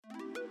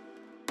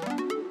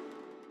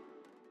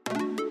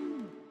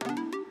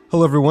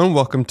Hello, everyone.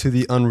 Welcome to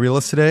the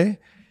Unrealist today.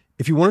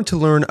 If you wanted to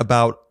learn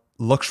about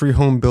luxury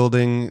home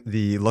building,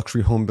 the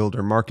luxury home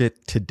builder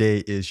market, today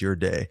is your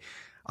day.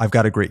 I've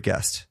got a great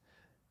guest.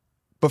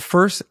 But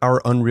first,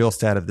 our Unreal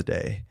stat of the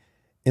day.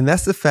 And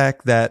that's the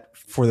fact that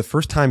for the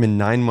first time in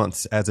 9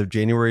 months, as of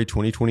January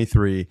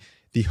 2023,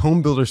 the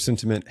home builder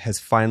sentiment has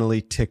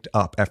finally ticked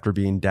up after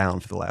being down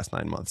for the last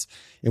 9 months.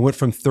 It went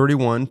from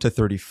 31 to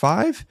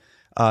 35.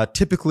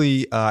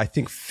 Typically, I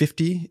think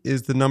 50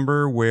 is the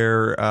number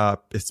where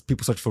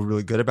people start to feel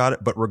really good about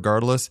it. But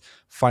regardless,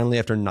 finally,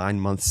 after 9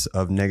 months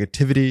of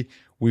negativity,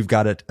 we've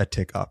got it a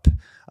tick up.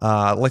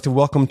 I'd like to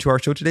welcome to our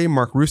show today,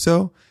 Marc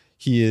Rousso.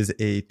 He is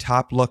a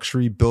top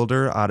luxury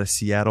builder out of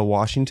Seattle,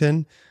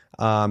 Washington.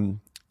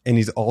 And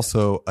he's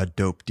also a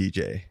dope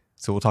DJ.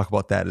 So we'll talk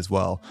about that as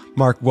well.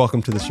 Marc,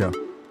 welcome to the show.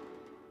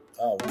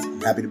 Oh,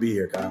 happy to be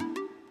here, Kyle.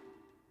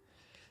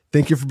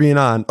 Thank you for being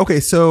on.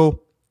 Okay,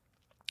 so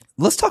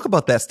let's talk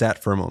about that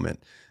stat for a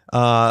moment.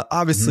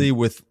 Obviously,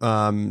 with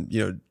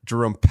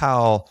Jerome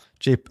Powell,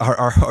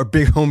 our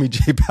big homie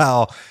Jay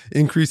Powell,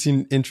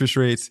 increasing interest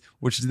rates,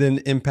 which then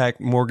impact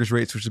mortgage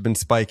rates, which have been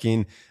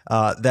spiking.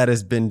 That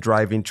has been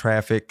driving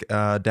traffic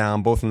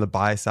down, both on the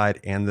buy side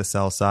and the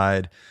sell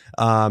side.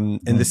 And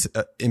this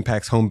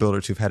impacts home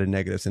builders who've had a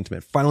negative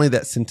sentiment. Finally,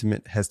 that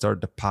sentiment has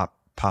started to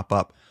pop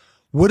up.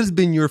 What has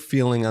been your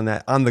feeling on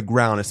that on the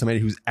ground as somebody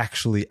who's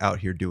actually out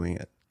here doing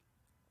it?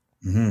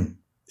 Mm-hmm.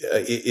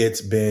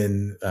 It's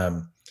been,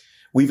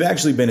 we've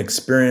actually been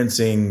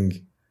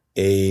experiencing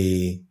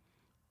a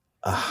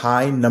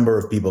high number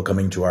of people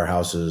coming to our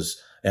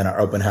houses and our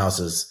open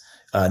houses,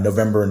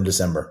 November and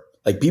December.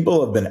 Like,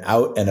 people have been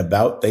out and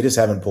about. They just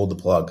haven't pulled the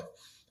plug.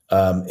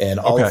 And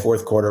all the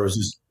fourth quarter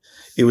was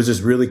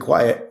just really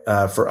quiet,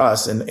 for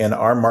us. And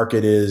our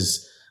market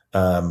is,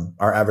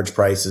 our average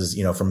price is,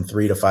 from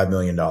 $3 to $5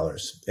 million.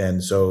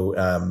 And so,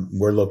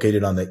 we're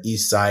located on the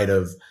east side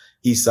of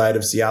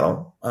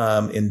Seattle,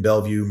 in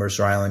Bellevue,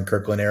 Mercer Island,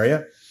 Kirkland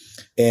area.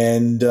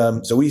 And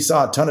so we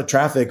saw a ton of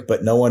traffic,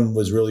 but no one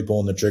was really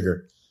pulling the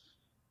trigger.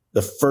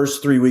 The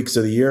first 3 weeks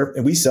of the year,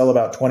 and we sell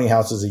about 20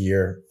 houses a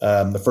year.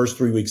 The first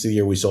 3 weeks of the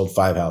year, we sold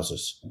 5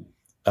 houses.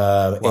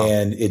 Wow.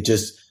 And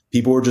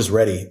people were just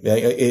ready.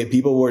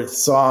 People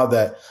saw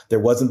that there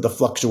wasn't the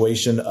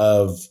fluctuation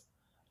of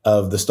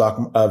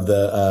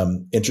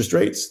the interest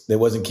rates. They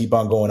wasn't keep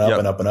on going up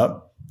and up and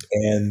up.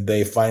 And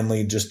they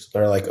finally just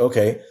are like,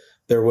 okay,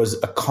 there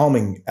was a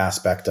calming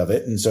aspect of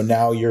it. And so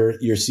now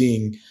you're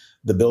seeing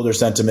the builder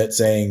sentiment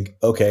saying,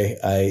 okay,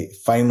 I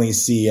finally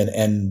see an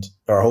end,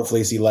 or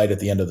hopefully see light at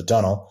the end of the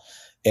tunnel.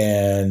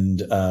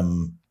 And,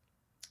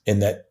 in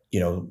that,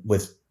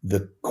 with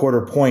the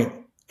quarter point,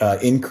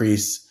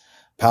 increase,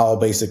 Powell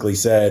basically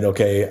said,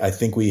 okay, I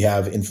think we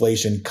have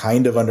inflation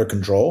kind of under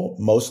control,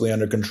 mostly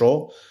under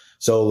control.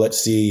 So let's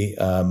see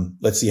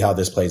how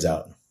this plays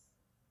out.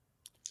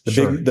 Of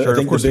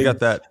course, we got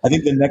that. I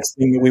think the next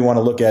thing that we want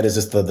to look at is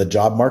just the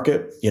job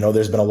market.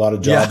 There's been a lot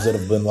of jobs that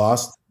have been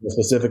lost,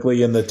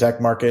 specifically in the tech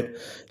market,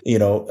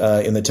 in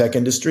the tech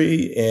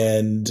industry.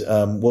 And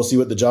we'll see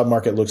what the job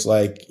market looks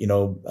like,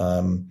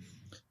 and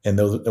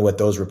what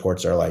those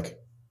reports are like.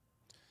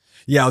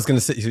 Yeah, I was going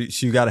to say,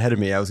 so you got ahead of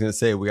me. I was going to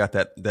say we got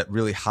that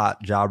really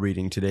hot job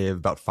reading today of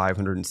about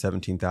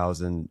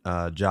 517,000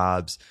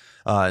 jobs.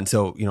 And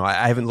so,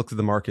 I haven't looked at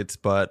the markets,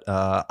 but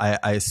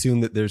I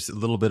assume that there's a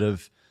little bit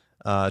of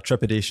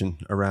trepidation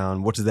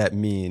around what does that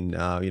mean?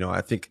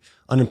 I think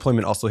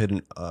unemployment also hit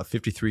a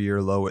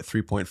 53-year low at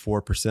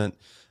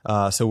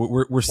 3.4%. So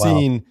we're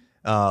seeing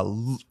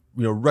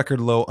record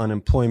low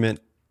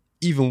unemployment,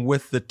 even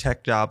with the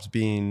tech jobs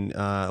being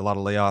a lot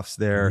of layoffs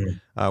there.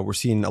 Mm-hmm. We're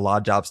seeing a lot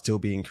of jobs still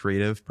being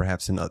created,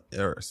 perhaps in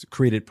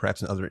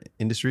other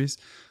industries.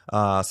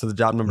 So the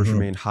job numbers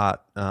remain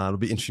hot. It'll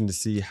be interesting to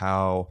see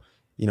how,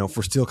 if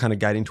we're still kind of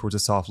guiding towards a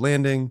soft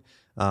landing,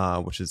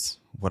 which is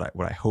what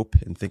I hope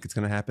and think it's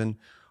going to happen,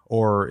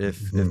 or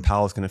if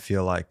Powell's going to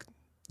feel like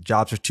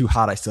jobs are too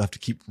hot, I still have to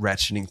keep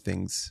ratcheting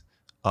things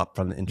up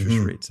from the interest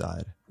rate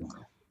side.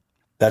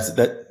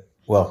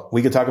 Well,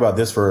 we could talk about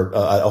this for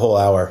a whole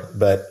hour,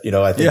 but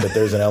I think that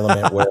there's an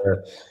element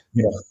where,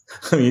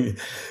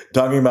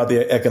 talking about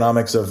the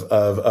economics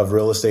of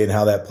real estate and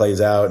how that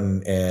plays out,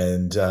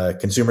 and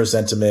consumer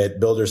sentiment,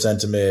 builder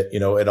sentiment,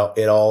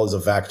 it all is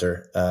a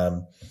factor.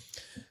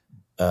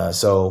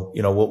 So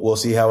we'll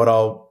see how it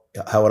all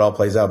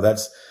plays out.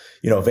 That's,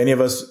 none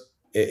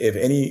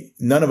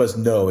of us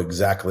know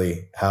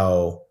exactly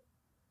how,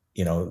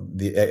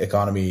 the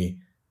economy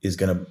is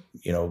going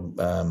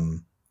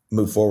to,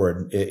 move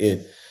forward.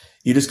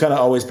 You just kind of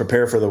always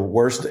prepare for the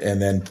worst,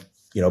 and then,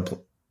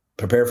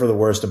 prepare for the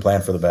worst and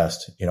plan for the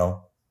best,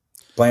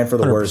 plan for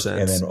the 100%. Worst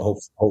and then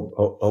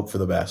hope for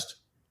the best.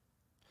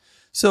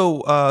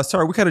 So,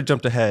 sorry, we kind of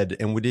jumped ahead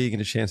and we didn't get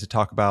a chance to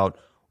talk about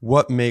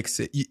what makes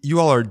it. You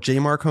all are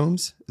JayMarc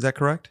Homes. Is that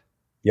correct?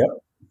 Yep.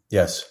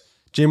 Yes.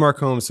 JayMarc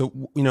Homes.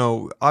 So,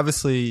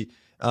 obviously,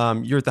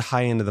 you're at the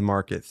high end of the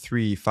market,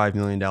 $3-5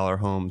 million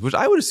homes, which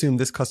I would assume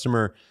this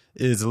customer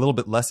is a little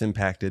bit less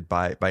impacted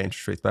by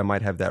interest rates, but I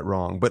might have that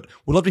wrong. But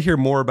we'd love to hear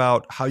more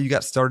about how you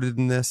got started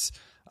in this,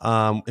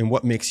 and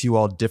what makes you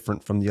all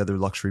different from the other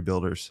luxury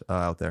builders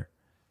out there?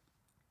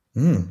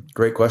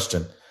 Great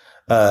question.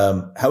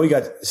 How we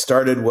got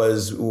started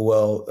was,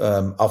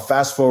 I'll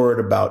fast forward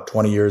about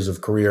 20 years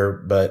of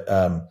career, but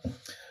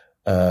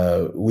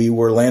we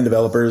were land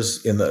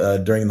developers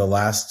during the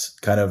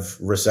last kind of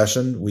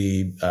recession.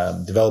 We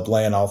developed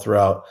land all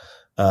throughout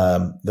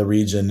the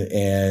region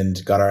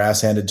and got our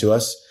ass handed to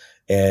us,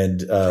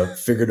 and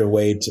figured a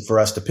way for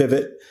us to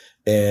pivot.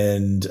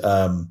 And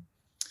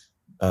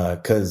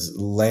because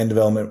land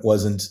development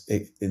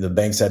the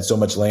banks had so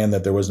much land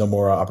that there was no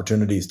more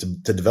opportunities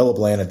to develop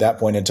land at that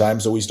point in time.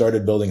 So we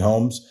started building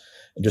homes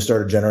and just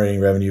started generating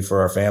revenue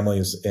for our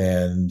families.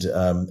 And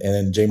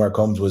then JayMarc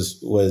Homes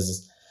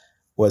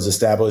was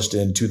established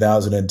in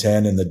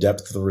 2010 in the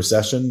depth of the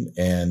recession.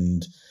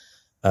 And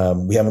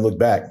we haven't looked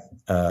back.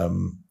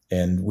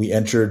 And we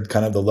entered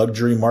kind of the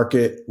luxury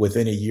market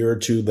within a year or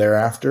two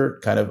thereafter,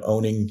 kind of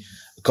owning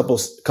a couple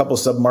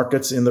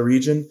sub-markets in the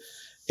region.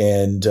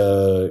 And,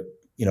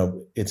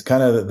 it's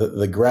kind of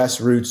the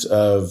grassroots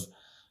of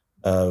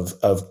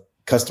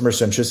customer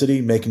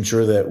centricity, making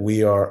sure that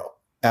we are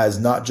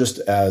not just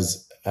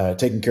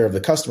taking care of the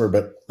customer,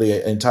 but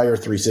the entire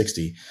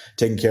 360,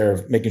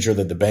 making sure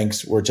that the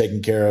banks were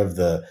taking care of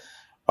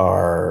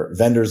our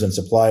vendors and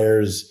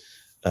suppliers,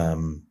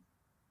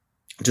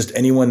 just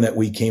anyone that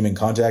we came in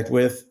contact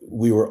with.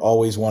 We were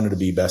always wanted to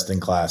be best in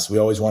class. We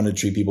always wanted to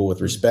treat people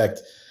with respect,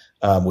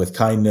 with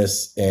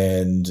kindness,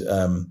 and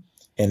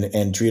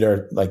treat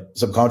our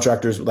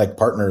subcontractors like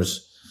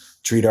partners,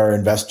 treat our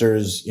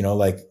investors,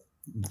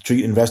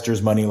 treat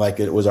investors' money like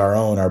it was our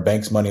own, our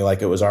bank's money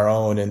like it was our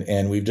own.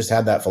 And we've just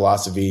had that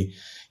philosophy,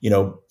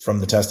 from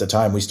the test of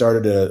time. We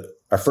started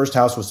our first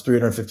house was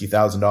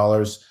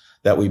 $350,000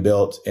 that we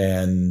built,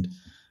 and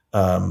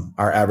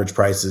our average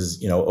price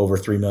is, over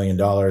 $3 million.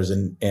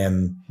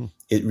 And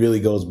it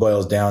really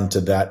boils down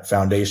to that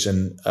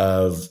foundation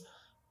of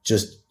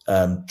just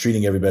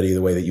treating everybody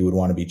the way that you would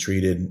want to be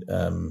treated,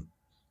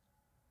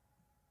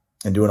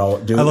 and doing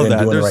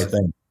the right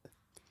thing.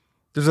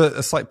 There's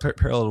a slight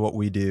parallel to what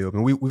we do. I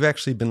mean, we've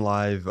actually been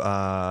live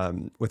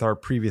with our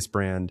previous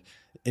brand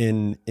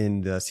in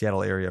the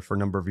Seattle area for a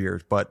number of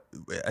years. But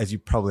as you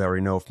probably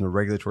already know, from the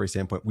regulatory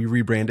standpoint, we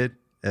rebranded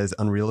as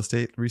Unreal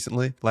Estate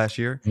recently last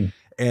year.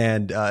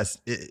 And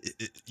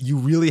you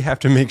really have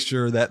to make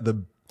sure that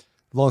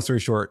long story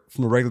short,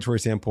 from a regulatory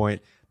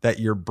standpoint, that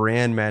your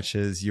brand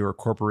matches your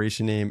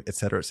corporation name, et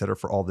cetera,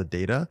 for all the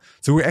data.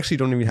 So we actually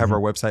don't even have our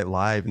website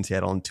live in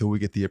Seattle until we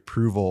get the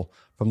approval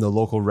from the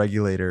local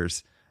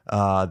regulators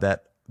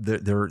that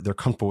they're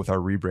comfortable with our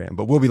rebrand.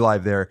 But we'll be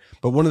live there.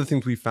 But one of the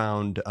things we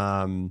found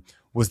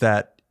was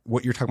that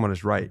what you're talking about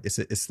is right. It's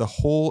the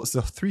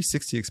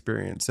 360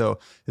 experience. So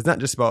it's not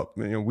just about,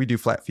 we do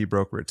flat fee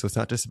brokerage. So it's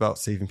not just about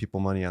saving people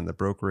money on the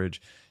brokerage.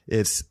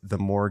 It's the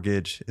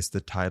mortgage, it's the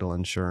title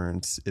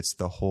insurance, it's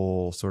the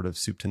whole sort of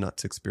soup to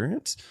nuts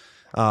experience.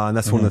 And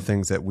that's one of the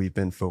things that we've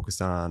been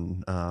focused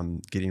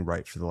on getting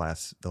right for the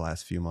last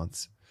few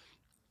months.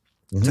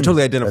 So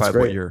totally identify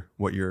what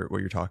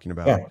you're talking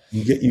about.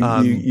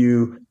 Yeah,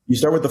 you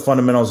start with the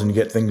fundamentals and you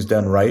get things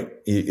done right.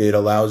 It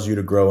allows you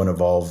to grow and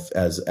evolve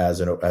as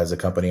a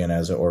company and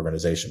as an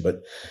organization.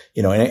 But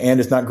and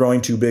it's not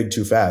growing too big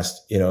too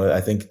fast. I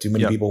think too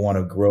many people want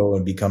to grow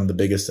and become the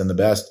biggest and the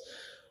best.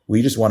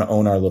 We just want to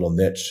own our little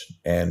niche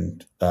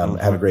and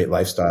have a great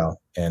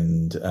lifestyle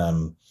and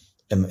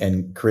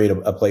create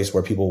a place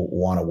where people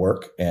want to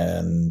work,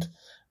 and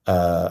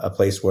a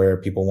place where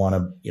people want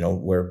to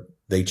where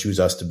they choose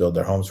us to build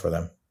their homes for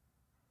them.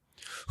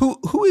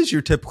 Who is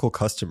your typical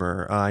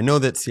customer? I know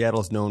that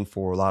Seattle is known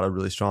for a lot of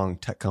really strong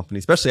tech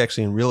companies, especially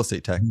actually in real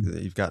estate tech.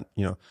 You've got,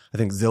 I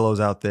think Zillow's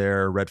out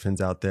there,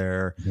 Redfin's out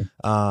there,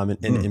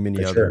 and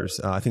many others.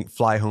 Sure. I think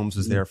Fly Homes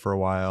was there for a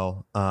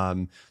while.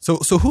 So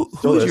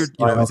who is your?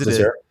 Is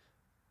it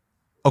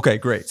okay,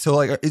 great. So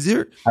is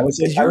there? I would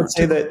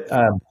say that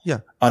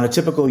on a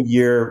typical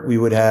year, we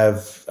would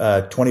have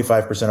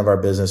 25% of our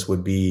business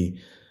would be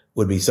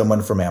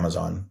someone from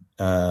Amazon,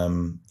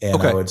 and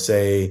I would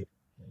say.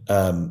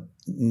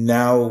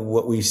 Now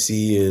what we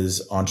see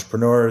is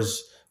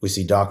entrepreneurs, we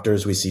see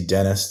doctors, we see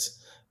dentists,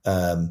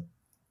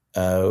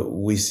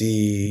 we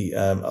see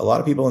a lot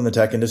of people in the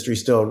tech industry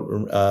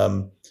still,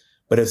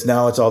 but it's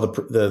all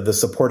the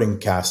supporting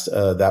cast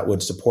that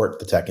would support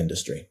the tech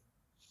industry.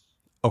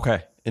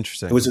 Okay,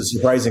 interesting. It was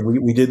surprising.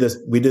 We did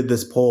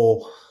this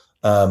poll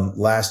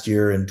last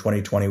year in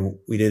 2020.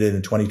 We did it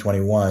in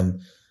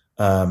 2021.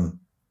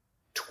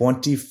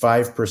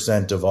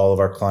 25% of all of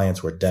our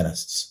clients were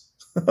dentists.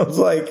 I was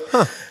like,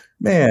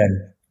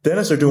 man,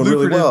 dentists are doing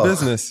lucrative really well.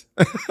 Business.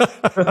 You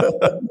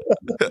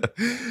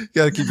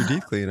got to keep your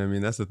teeth clean. I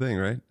mean, that's the thing,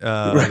 right?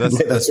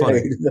 That's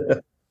funny. Right.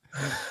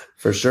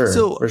 For sure.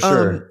 So, for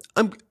sure.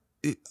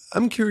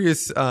 I'm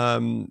curious,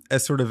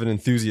 as sort of an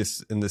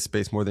enthusiast in this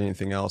space more than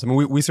anything else. I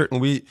mean, we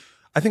certainly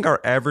I think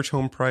our average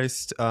home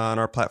price on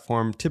our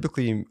platform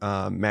typically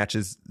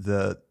matches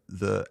the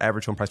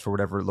average home price for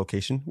whatever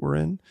location we're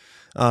in.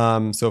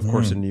 So of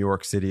course in New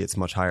York City, it's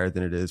much higher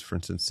than it is, for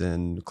instance,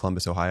 in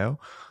Columbus, Ohio.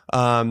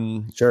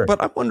 Sure.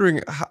 But I'm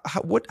wondering,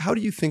 how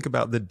do you think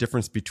about the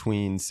difference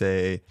between,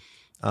 say,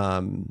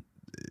 the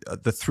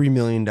 $3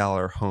 million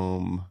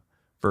home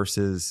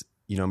versus,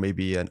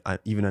 maybe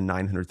even a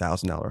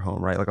 $900,000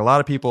 home, right? Like a lot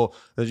of people,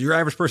 your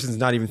average person is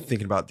not even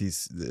thinking about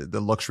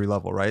the luxury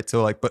level, right?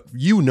 So like, but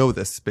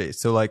this space.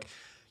 So like,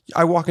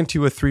 I walk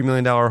into a $3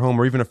 million home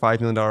or even a $5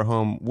 million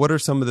home. What are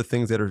some of the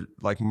things that are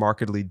like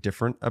markedly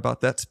different about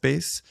that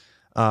space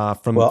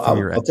from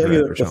your I'll tell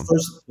you average home?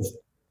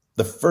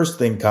 The first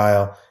thing,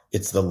 Kyle,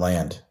 it's the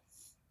land.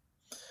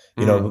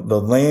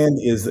 The land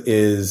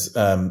is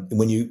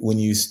when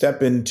you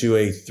step into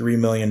a $3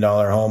 million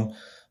home,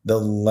 the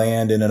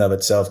land in and of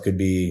itself could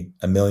be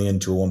 $1 million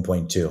to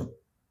 1.2.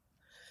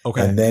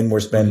 Okay. And then we're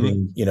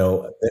spending,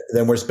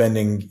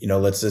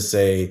 let's just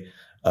say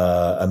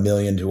 $1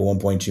 million to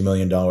 $1.2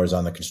 million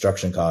on the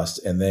construction costs.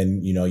 And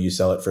then, you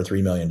sell it for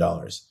 $3 million.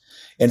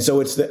 And so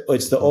it's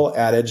the old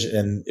adage.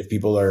 And if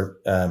people are,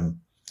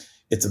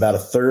 it's about a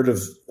third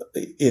of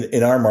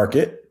in our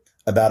market,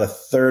 about a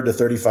third to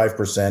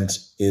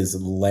 35% is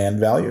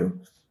land value.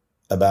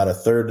 About a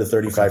third to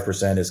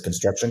 35% is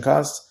construction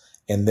costs.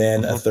 And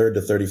then a third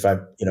to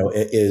 35,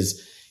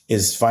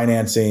 is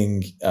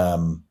financing,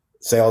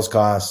 sales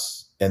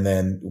costs, and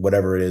then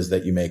whatever it is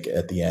that you make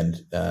at the end,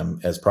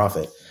 as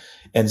profit.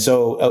 And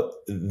so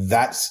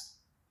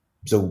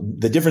so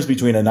the difference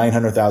between a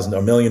 $900,000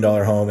 or $1 million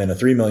home and a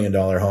 $3 million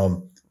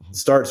home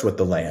starts with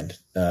the land.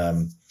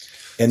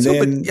 And so,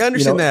 then, but I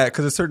understand that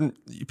because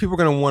people are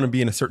going to want to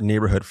be in a certain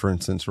neighborhood, for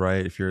instance,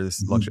 right? If you're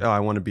this luxury, I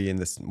want to be in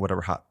this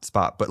whatever hot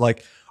spot. But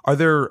like, are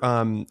there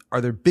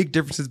big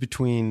differences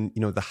between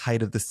the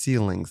height of the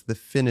ceilings, the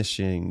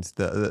finishings,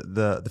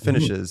 the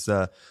finishes?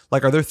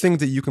 Like, are there things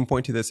that you can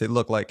point to that say,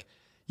 look, like,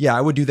 yeah, I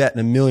would do that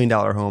in $1 million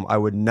home. I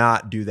would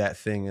not do that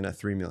thing in a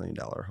 $3 million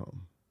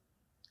home.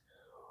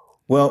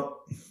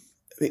 Well,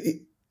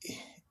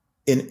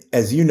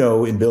 as you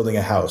know, in building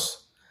a house,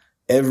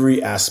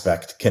 every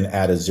aspect can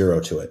add a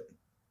zero to it.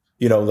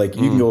 Like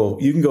you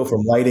can go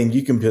from lighting,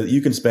 you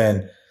can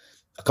spend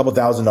a couple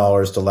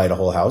 $1,000s to light a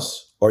whole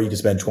house, or you can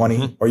spend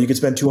 20, or you can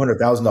spend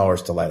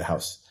 $200,000 to light a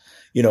house,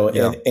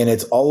 and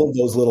it's all of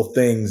those little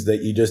things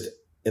that you just,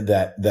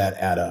 that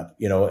add up,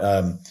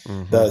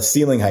 the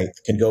ceiling height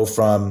can go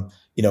from,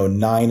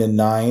 9 and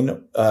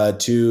 9,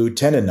 to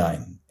 10 and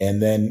 9.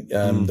 And then,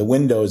 the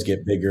windows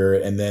get bigger,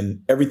 and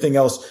then everything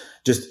else,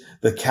 just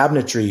the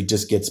cabinetry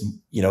just gets,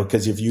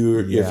 cause if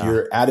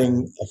you're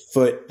adding a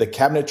foot, the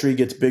cabinetry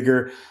gets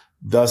bigger,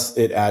 thus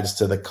it adds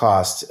to the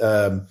cost.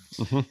 And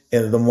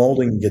the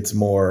molding gets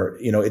more,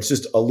 it's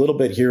just a little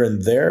bit here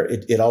and there.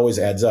 It always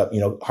adds up,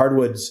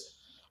 hardwoods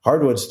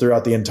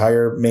throughout the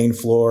entire main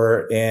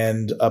floor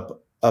and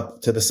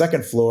up to the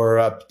second floor,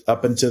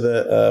 up into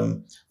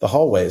the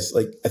hallways.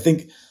 Like, I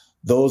think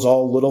those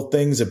all little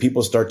things that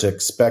people start to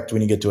expect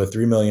when you get to a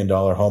 $3 million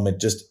home,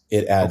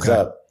 it adds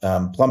up.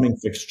 Plumbing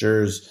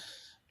fixtures,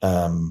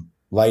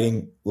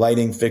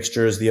 lighting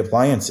fixtures, the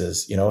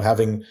appliances,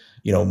 having,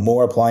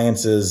 more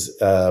appliances,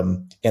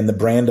 and the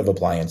brand of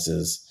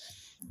appliances.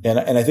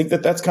 And I think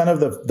that's kind of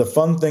the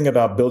fun thing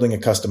about building a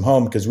custom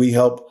home, because we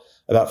help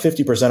about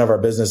 50% of our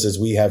businesses.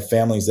 We have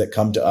families that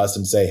come to us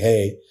and say,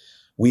 hey,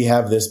 we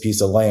have this piece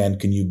of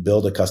land. Can you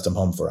build a custom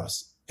home for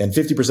us? And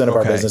 50% of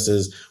our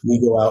businesses, we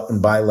go out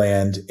and buy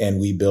land and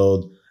we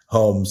build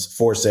homes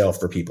for sale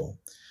for people.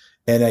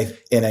 And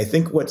I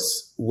think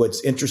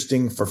what's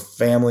interesting for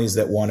families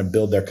that want to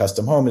build their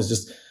custom home is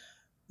just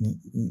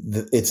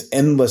it's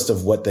endless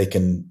of what they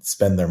can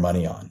spend their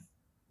money on.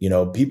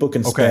 People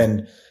can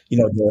spend,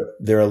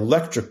 their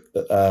electric,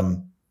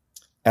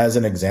 as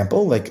an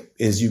example, like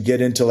as you get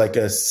into like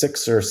a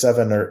 $6 or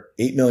 $7 or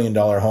 $8 million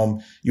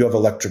home, you have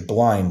electric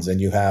blinds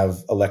and you have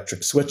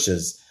electric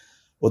switches.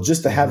 Well,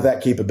 just to have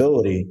that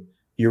capability,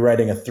 you're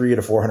writing a $300,000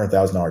 to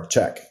 $400,000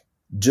 check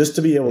just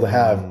to be able to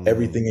have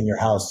everything in your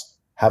house,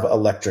 have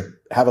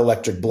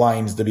electric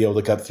blinds to be able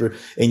to cut through,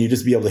 and you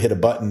just be able to hit a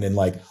button and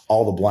like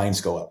all the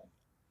blinds go up.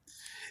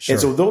 Sure,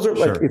 and so those are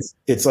like,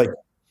 it's like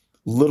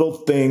little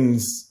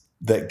things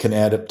that can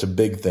add up to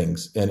big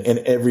things in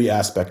every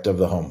aspect of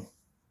the home.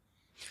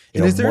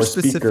 And is there a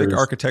specific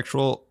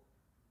architectural?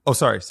 Oh,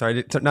 sorry,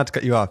 not to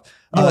cut you off.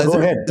 No, go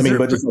ahead.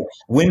 But just like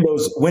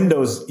windows,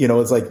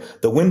 it's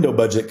like the window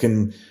budget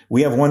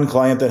we have one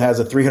client that has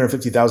a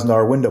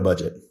 $350,000 window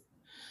budget.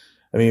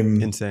 I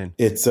mean, insane.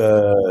 It's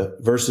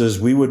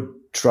versus we would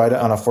try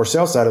to, on a for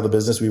sale side of the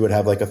business, we would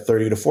have like a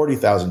 $30,000 to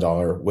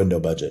 $40,000 window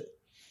budget.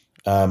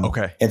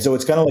 And so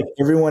it's kind of like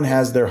everyone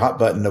has their hot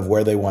button of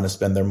where they want to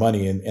spend their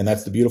money. And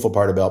that's the beautiful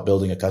part about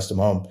building a custom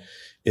home,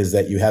 is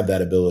that you have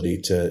that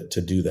ability to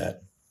do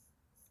that.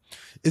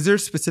 Is there a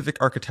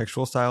specific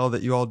architectural style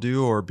that you all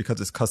do, or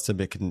because it's custom,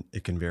 it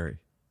can vary?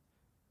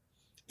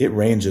 It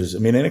ranges. I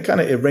mean, and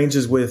it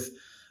ranges with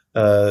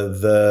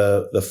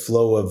the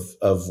flow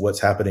of what's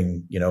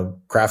happening.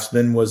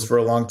 Craftsman was for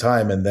a long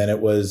time, and then it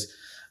was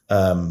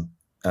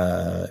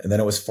and then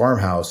it was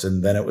farmhouse,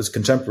 and then it was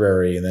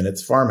contemporary, and then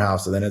it's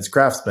farmhouse, and then it's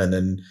craftsman.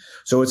 And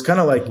so it's kind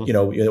of like,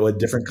 with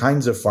different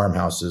kinds of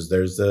farmhouses.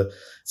 There's the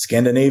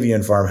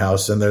Scandinavian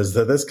farmhouse, and there's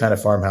this kind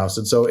of farmhouse.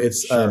 And so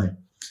it's, Sure.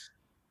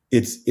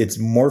 It's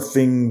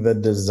morphing the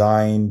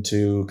design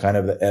to kind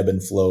of the ebb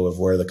and flow of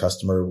where the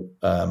customer,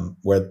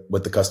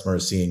 what the customer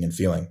is seeing and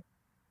feeling.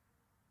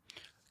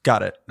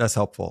 Got it. That's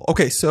helpful.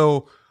 Okay.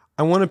 So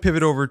I want to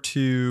pivot over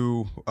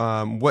to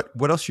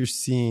what else you're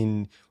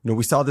seeing.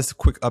 We saw this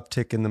quick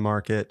uptick in the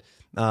market,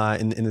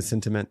 in the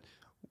sentiment.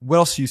 What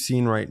else are you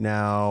seeing right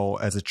now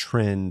as a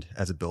trend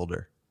as a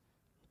builder?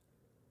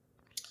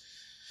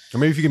 Or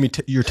maybe if you give me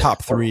your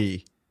top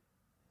three,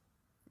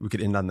 we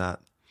could end on that.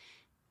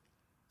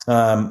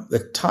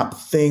 The top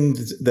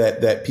things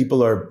that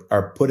people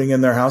are putting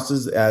in their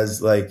houses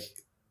as like,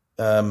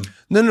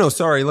 No.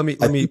 Sorry. Let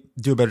me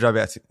do a better job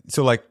asking.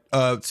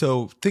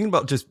 So thinking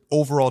about just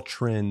overall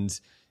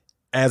trends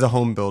as a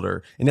home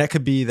builder, and that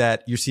could be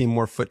that you're seeing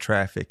more foot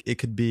traffic. It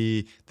could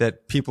be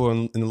that people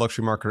in the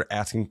luxury market are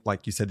asking,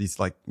 like you said, these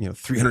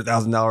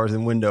 $300,000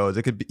 in windows.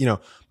 It could be, but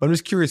I'm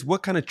just curious,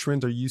 what kind of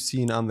trends are you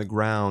seeing on the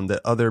ground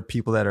that other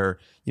people that are,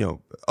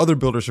 other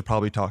builders are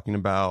probably talking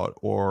about,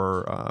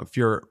 or if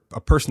you're a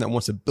person that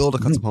wants to build a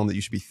custom home that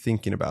you should be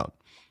thinking about?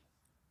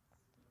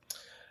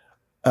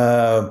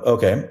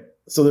 Okay.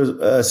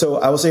 So so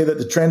I will say that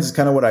the trends is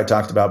kind of what I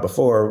talked about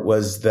before,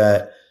 was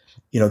that,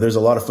 there's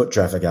a lot of foot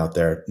traffic out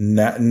there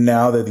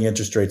now that the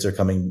interest rates are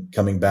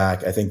coming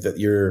back. I think that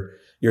you're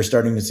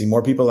starting to see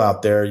more people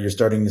out there. You're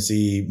starting to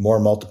see more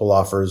multiple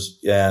offers.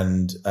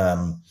 And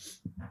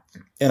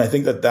I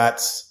think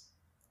that's,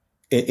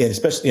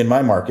 especially in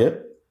my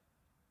market,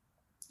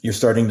 you're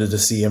starting to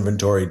just see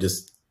inventory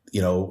just,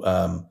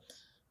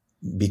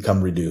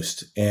 become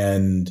reduced.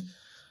 And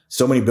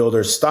so many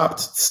builders stopped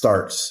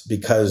starts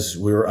because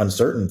we were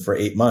uncertain for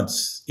 8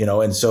 months,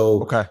 and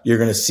so you're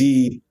going to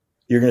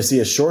see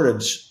a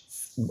shortage.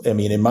 I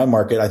mean, in my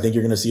market, I think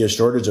you're going to see a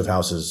shortage of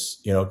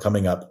houses,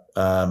 coming up,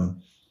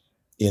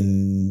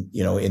 in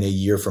a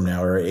year from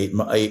now, or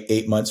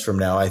 8 months from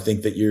now. I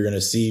think that you're going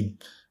to see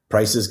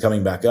prices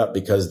coming back up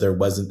because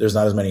there's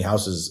not as many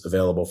houses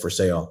available for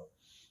sale.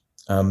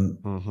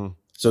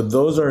 So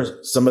those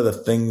are some of the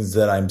things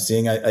that I'm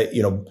seeing.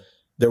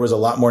 There was a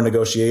lot more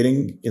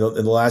negotiating, in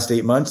the last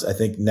 8 months. I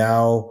think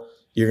now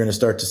you're going to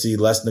start to see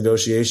less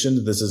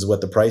negotiation. This is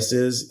what the price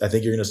is. I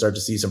think you're going to start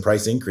to see some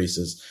price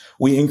increases.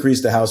 We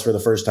increased the house for the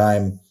first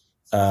time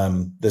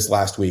this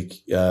last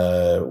week,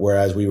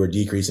 whereas we were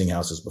decreasing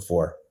houses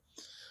before.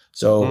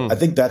 So I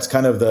think that's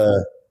kind of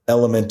the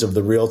element of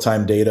the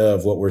real-time data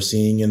of what we're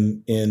seeing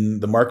in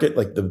the market.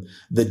 Like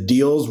the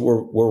deals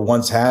were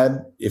once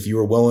had if you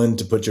were willing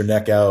to put your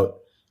neck out,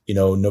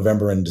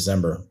 November and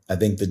December. I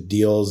think the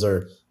deals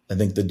are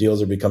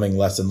becoming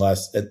less and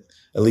less, at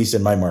least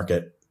in my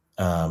market.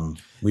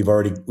 We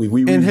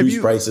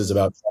reduced prices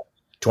about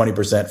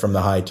 20% from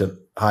the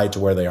high to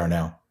where they are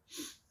now.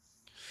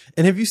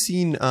 And have you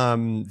seen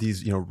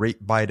these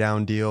rate buy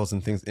down deals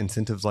and things,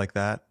 incentives like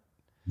that?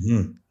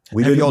 Mm-hmm.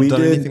 Have you all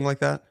done anything like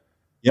that?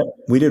 Yep,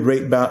 we did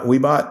we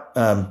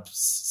bought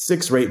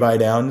 6 rate buy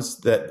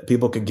downs that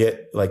people could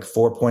get like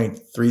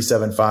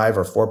 4.375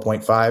 or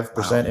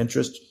 4.5%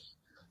 interest.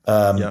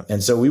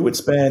 And so we would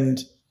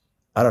spend,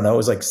 I don't know, it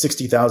was like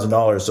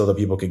 $60,000 so that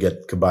people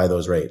could buy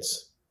those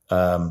rates.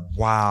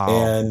 Wow.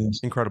 And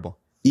incredible.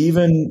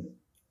 Even,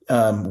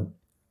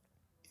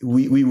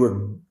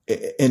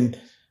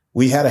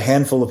 we had a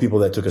handful of people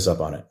that took us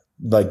up on it.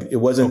 Like it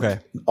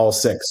wasn't all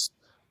 6.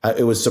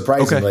 It was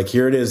surprising. Like,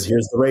 here it is.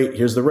 Here's the rate.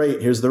 Here's the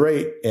rate. Here's the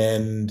rate.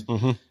 And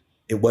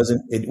it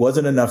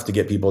wasn't enough to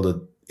get people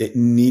to, it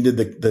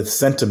needed the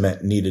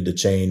sentiment needed to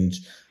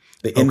change.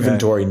 The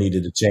inventory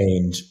needed to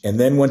change. And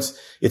then once,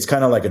 it's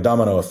kind of like a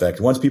domino effect.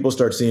 Once people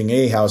start seeing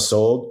a house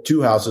sold,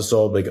 2 houses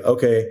sold, like,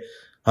 okay,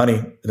 honey,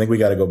 I think we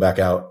got to go back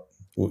out.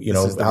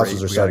 The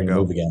houses are starting to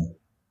move again.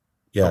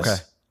 Yes. Okay.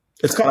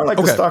 It's kind of like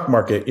the stock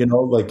market,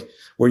 like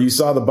where you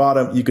saw the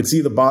bottom, you could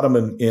see the bottom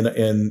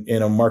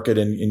in a market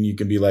and you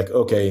can be like,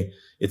 okay,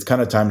 it's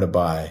kind of time to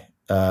buy.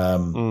 I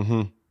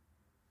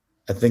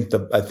think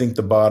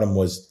the bottom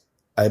was,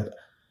 I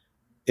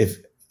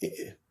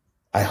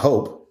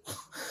hope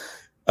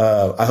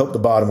the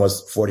bottom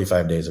was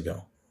 45 days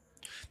ago.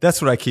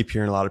 That's what I keep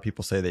hearing a lot of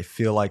people say. They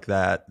feel like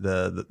that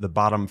the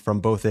bottom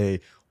from both a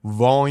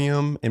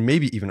volume and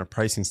maybe even a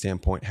pricing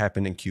standpoint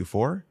happened in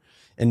Q4.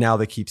 And now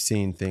they keep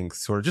seeing things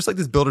sort of just like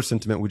this builder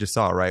sentiment we just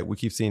saw, right? We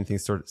keep seeing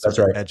things sort of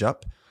edge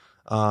up,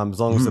 as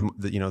long as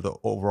the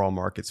overall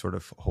market sort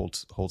of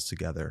holds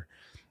together.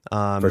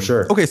 For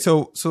sure. Okay,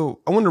 so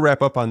I wanted to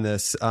wrap up on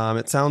this.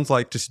 It sounds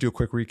like, just to do a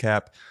quick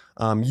recap,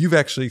 you've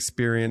actually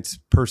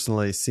experienced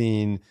personally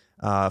seeing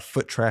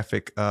foot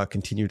traffic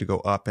continue to go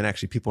up, and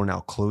actually people are now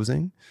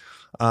closing.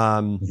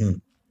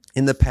 In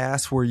the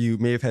past, where you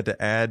may have had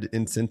to add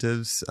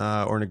incentives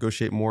or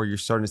negotiate more, you're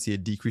starting to see a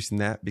decrease in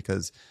that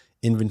because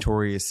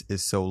inventory is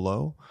so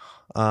low,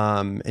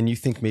 and you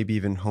think maybe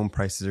even home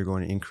prices are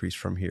going to increase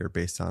from here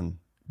based on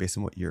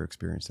what you're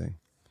experiencing.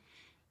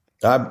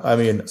 I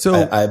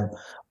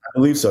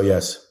believe so.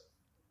 Yes.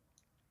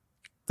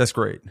 That's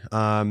great.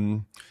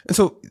 And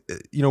so,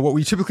 what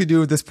we typically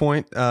do at this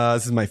point,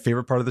 this is my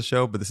favorite part of the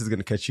show, but this is going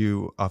to catch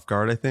you off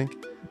guard, I think.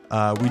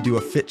 We do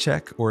a fit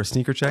check or a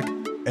sneaker check.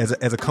 As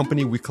a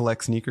company, we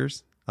collect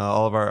sneakers,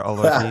 all of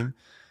our team.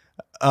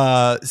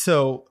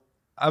 So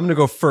I'm going to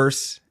go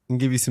first and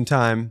give you some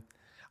time.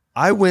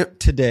 I went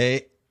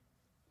today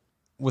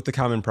with the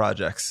Common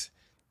Projects.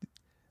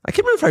 I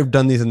can't remember if I've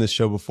done these in this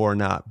show before or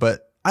not,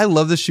 but I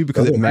love this shoe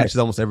because it matches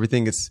almost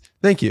everything.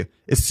 Thank you.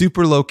 It's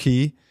super low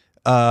key.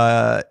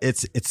 They're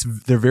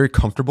very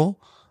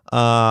comfortable.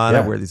 And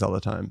I wear these all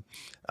the time.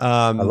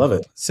 I love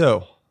it.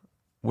 So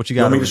what you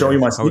got? You want me to show you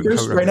my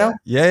sneakers right now?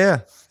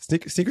 Yeah.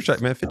 Sneaker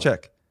check, man. Fit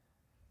check.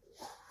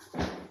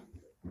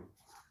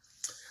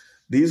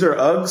 These are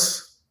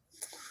Uggs.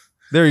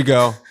 There you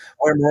go.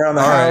 Wear them around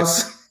the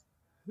house.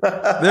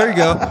 Right. There you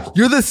go.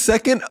 You're the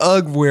second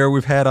Ugg wear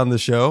we've had on the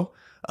show.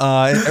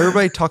 And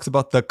everybody talks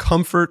about the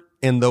comfort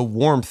and the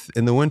warmth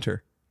in the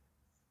winter.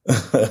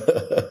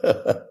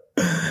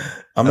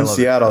 I'm in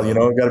Seattle,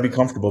 got to be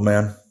comfortable,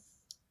 man.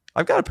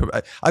 I've got a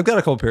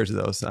couple pairs of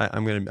those.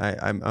 I'm an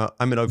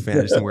Ugg fan.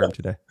 I just didn't wear them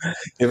today.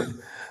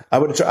 I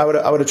would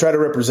have tried to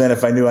represent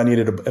if I knew I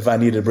needed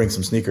to bring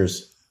some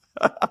sneakers.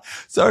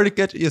 Sorry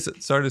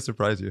to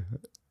surprise you.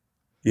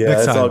 Yeah,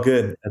 it's all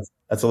good.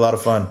 That's a lot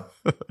of fun.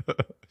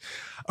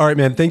 All right,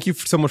 man. Thank you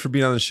so much for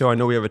being on the show. I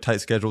know we have a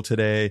tight schedule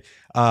today.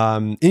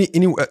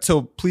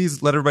 So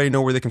please let everybody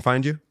know where they can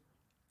find you.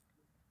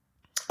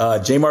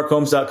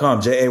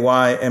 JayMarcHomes.com,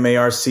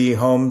 JayMarc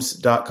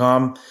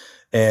Homes.com,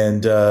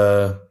 and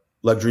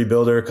luxury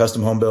builder,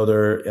 custom home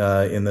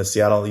builder in the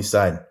Seattle East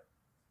Side.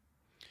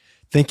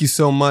 Thank you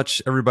so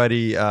much,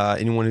 everybody.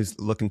 Anyone who's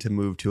looking to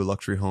move to a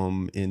luxury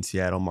home in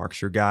Seattle,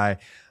 Marc's your guy.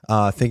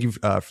 Thank you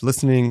for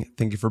listening.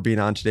 Thank you for being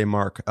on today,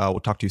 Marc. We'll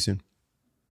talk to you soon.